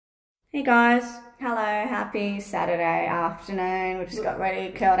Hey guys, hello, happy Saturday afternoon. We just got ready,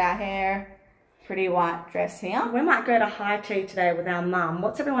 curled our hair. Pretty white dress here. We might go to high tea today with our mum.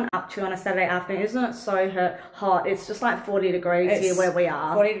 What's everyone up to on a Saturday afternoon? Isn't it so hot? It's just like 40 degrees here where we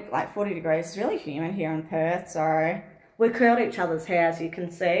are. 40 degrees. It's really humid here in Perth, so we curled each other's hair, as you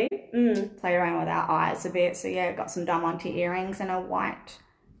can see. Played around with our eyes a bit. So yeah, got some diamante earrings and a white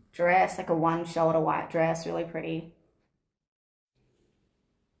dress, like a one shoulder white dress, really pretty.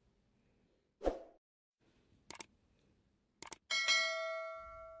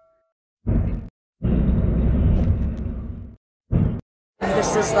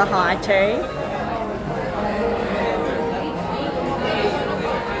 This is the high tea.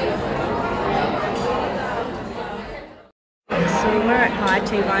 So we're at high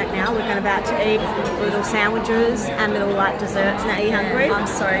tea right now. We're about to eat little sandwiches and little like desserts. Now, are you hungry? I'm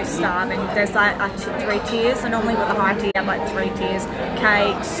so starving. There's like 3 tiers. So normally with the high tea, you have like 3 tiers: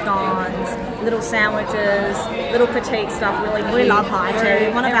 cakes, scones, little sandwiches, little petite stuff. Really cute. We love high tea.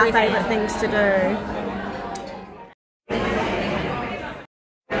 One of our favourite things to do.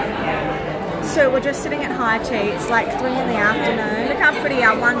 So we're just sitting at high tea. It's like 3 in the afternoon. Look how pretty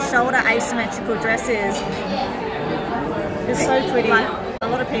our one shoulder asymmetrical dress is. It's so pretty. Like, a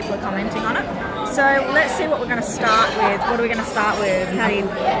lot of people are commenting on it. So let's see what we're going to start with. What are we going to start with?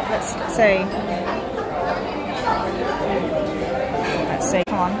 Let's see. Let's see.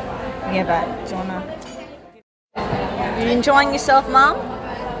 Come on. Yeah, but do you wanna? You enjoying yourself, Mum?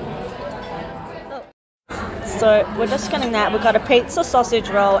 So we're just getting that. We've got a pizza sausage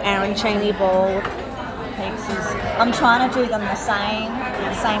roll, arancini ball, pizzas. I'm trying to do them the same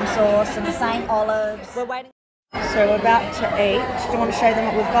sauce and the same olives. We're waiting. So we're about to eat. Do you want to show them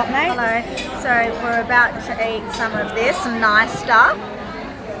what we've got, mate? Hello. So we're about to eat some of this, some nice stuff.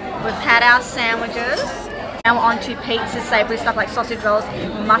 We've had our sandwiches. Now we're on to pizza, savoury stuff like sausage rolls,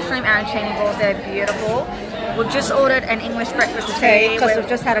 mushroom arancini balls. They're beautiful. We've just ordered an English breakfast tea because we've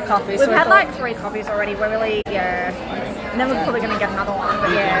just had a coffee. We've had like 3 coffees already. We're really, yeah. And then we're probably going to get another one,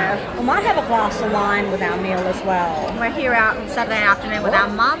 but yeah. We might have a glass of wine with our meal as well. We're here out on Saturday afternoon with our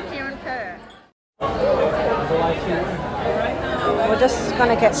mum here in Perth. We're just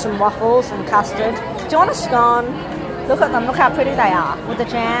going to get some waffles and custard. Do you want a scone? Look at them. Look how pretty they are with the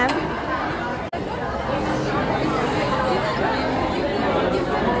jam.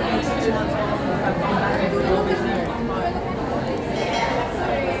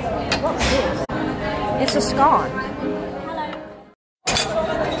 What's this? It's a scone.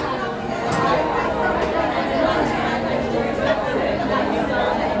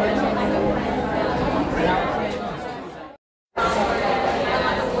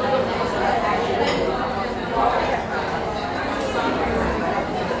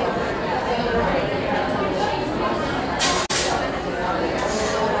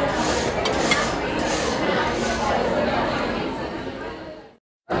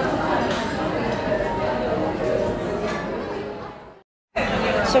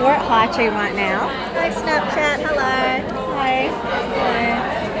 So we're at high tea right now. Hi Snapchat, hello. Hi.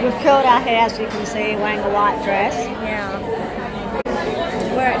 Hello. We've curled our hair, as you can see, wearing a white dress. Yeah.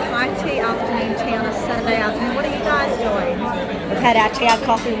 We're at high tea afternoon tea on a Saturday afternoon. What are you guys doing? We've had our tea, our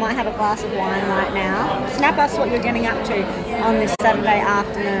coffee. We might have a glass of wine right now. Snap us what you're getting up to on this Saturday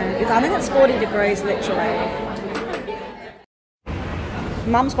afternoon. I think it's 40 degrees literally.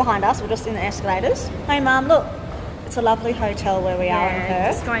 Mum's behind us. We're just in the escalators. Hey Mum, look. It's a lovely hotel where we are in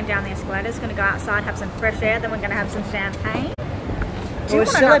Perth. Just going down the escalators. Going to go outside, have some fresh air. Then we're going to have some champagne. Do you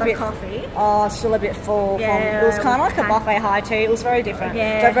want another coffee? Oh, still a bit full. Yeah, it was kind of like a buffet high tea. It was very different.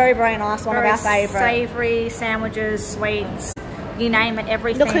 Yeah. So very, very nice. One of our favourites. Savoury sandwiches, sweets, you name it,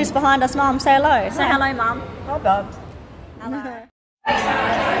 everything. Look who's behind us, Mum. Say hello. Say hello, Mum. Oh, God. Hello.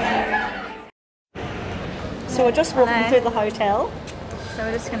 So we're just walking through the hotel. So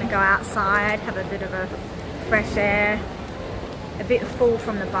we're just going to go outside, have a bit of a fresh air. A bit full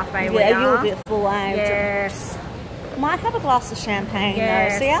from the buffet. Yeah, you're a bit full, eh? Yes. Might have a glass of champagne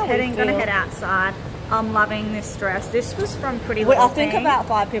yes. though. See how we feel. Gonna head outside. I'm loving this dress. This was from Pretty Little Thing. I think about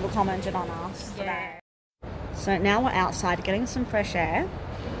 5 people commented on us. Yeah. So now we're outside getting some fresh air.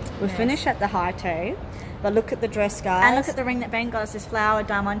 We're finished at the high tea. But look at the dress, guys. And look at the ring that Ben got us, this flower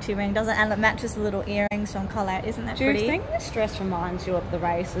diamante ring, doesn't it? And it matches the little earrings from Collingwood. Isn't that pretty? Do you think this dress reminds you of the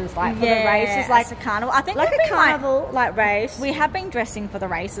races? Like for the races, like a carnival. I think like a carnival, like race. We have been dressing for the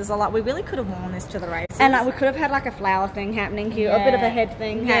races a lot. We really could have worn this to the races. And like we could have had like a flower thing happening here, a bit of a head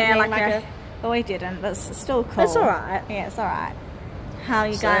thing happening. But we didn't. But it's still cool. It's alright. Yeah, it's alright. How are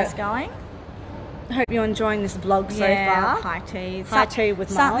you guys going? Hope you're enjoying this vlog so far. High tea. High tea with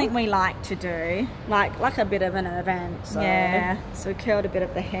Mum. Something we like to do. Like a bit of an event. So. Yeah. So we curled a bit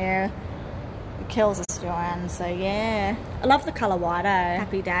of the hair. The curls are still on. So yeah. I love the colour white, eh?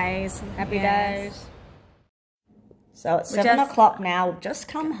 Happy days. Happy days. So it's 7 o'clock now. We've just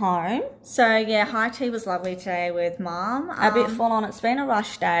come home. So yeah, high tea was lovely today with Mum. A bit full on. It's been a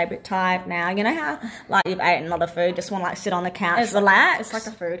rush day. A bit tired now. You know how like you've eaten a lot of food, just want to like sit on the couch, relax. It's like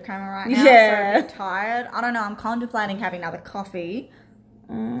a food coma right now. Yeah. So a bit tired. I don't know. I'm contemplating having another coffee.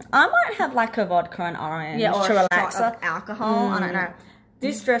 I might have like a vodka and orange or to a relax. shot of alcohol. I don't know.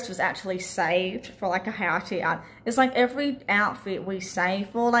 This dress was actually saved for like a high tea out. It's like every outfit we save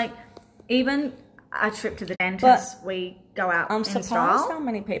for, like even a trip to the dentist, we go out. I'm surprised how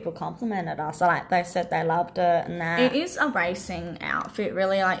many people complimented us. Like they said they loved it and that. It is a racing outfit,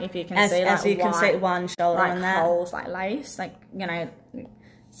 really. Like if you can see, as you can see, one shoulder like and that holes, like lace, like you know,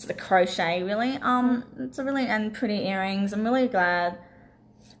 sort of crochet. Really, it's a really and pretty earrings. I'm really glad.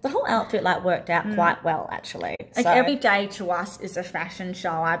 The whole outfit like worked out quite well, actually. Like every day to us is a fashion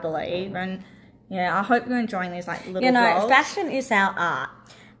show, I believe, and yeah, I hope you're enjoying these like little. vlogs. Fashion is our art.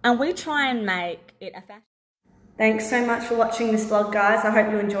 And we try and make it a fashion. Thanks so much for watching this vlog, guys. I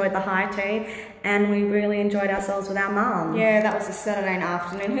hope you enjoyed the high tea, and we really enjoyed ourselves with our mum. Yeah, that was a Saturday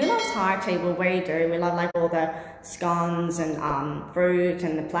afternoon. Who loves high tea? Well, we do. We love like all the scones and fruit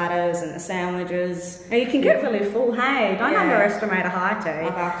and the platters and the sandwiches. And you can get really full, hey? Don't underestimate a high tea.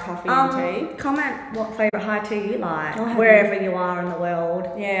 Love our coffee and tea. Comment what favourite high tea you like, wherever you are in the world.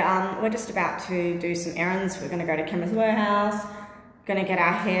 Yeah, we're just about to do some errands. We're going to go to Chemist Warehouse. Gonna get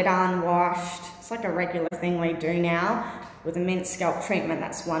our hair done, washed. It's like a regular thing we do now with a mint scalp treatment.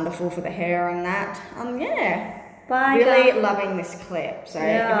 That's wonderful for the hair and that. Yeah. Bye. Really loving this clip. So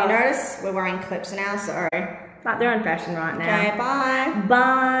if you notice, we're wearing clips now. So like they're in fashion right now. Okay. Bye.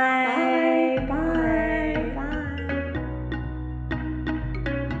 Bye.